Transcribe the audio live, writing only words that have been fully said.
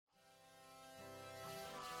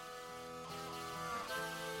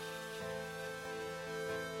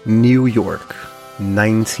New York,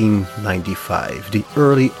 1995. The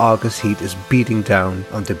early August heat is beating down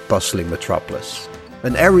on the bustling metropolis.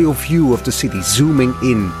 An aerial view of the city zooming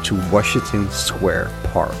in to Washington Square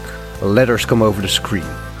Park. Letters come over the screen.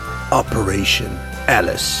 Operation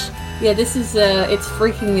Alice. Yeah, this is, it's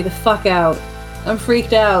freaking me the fuck out. I'm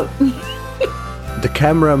freaked out. The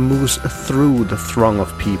camera moves through the throng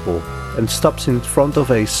of people and stops in front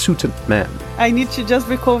of a suited man. I need to just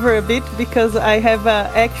recover a bit because I have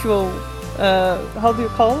an actual, how do you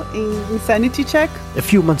call it? Insanity check. A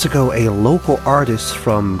few months ago, a local artist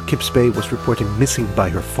from Kips Bay was reporting missing by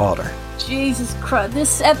her father. Jesus Christ,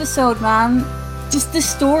 this episode, man. Just the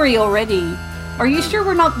story already. Are you sure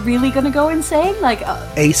we're not really gonna go insane?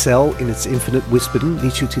 A cell, in its infinite wisdom,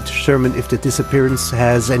 needs you to determine if the disappearance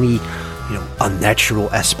has any, unnatural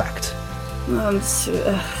aspect.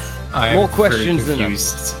 I'm More questions than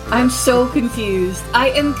confused. I'm so confused.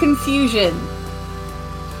 I am confusion.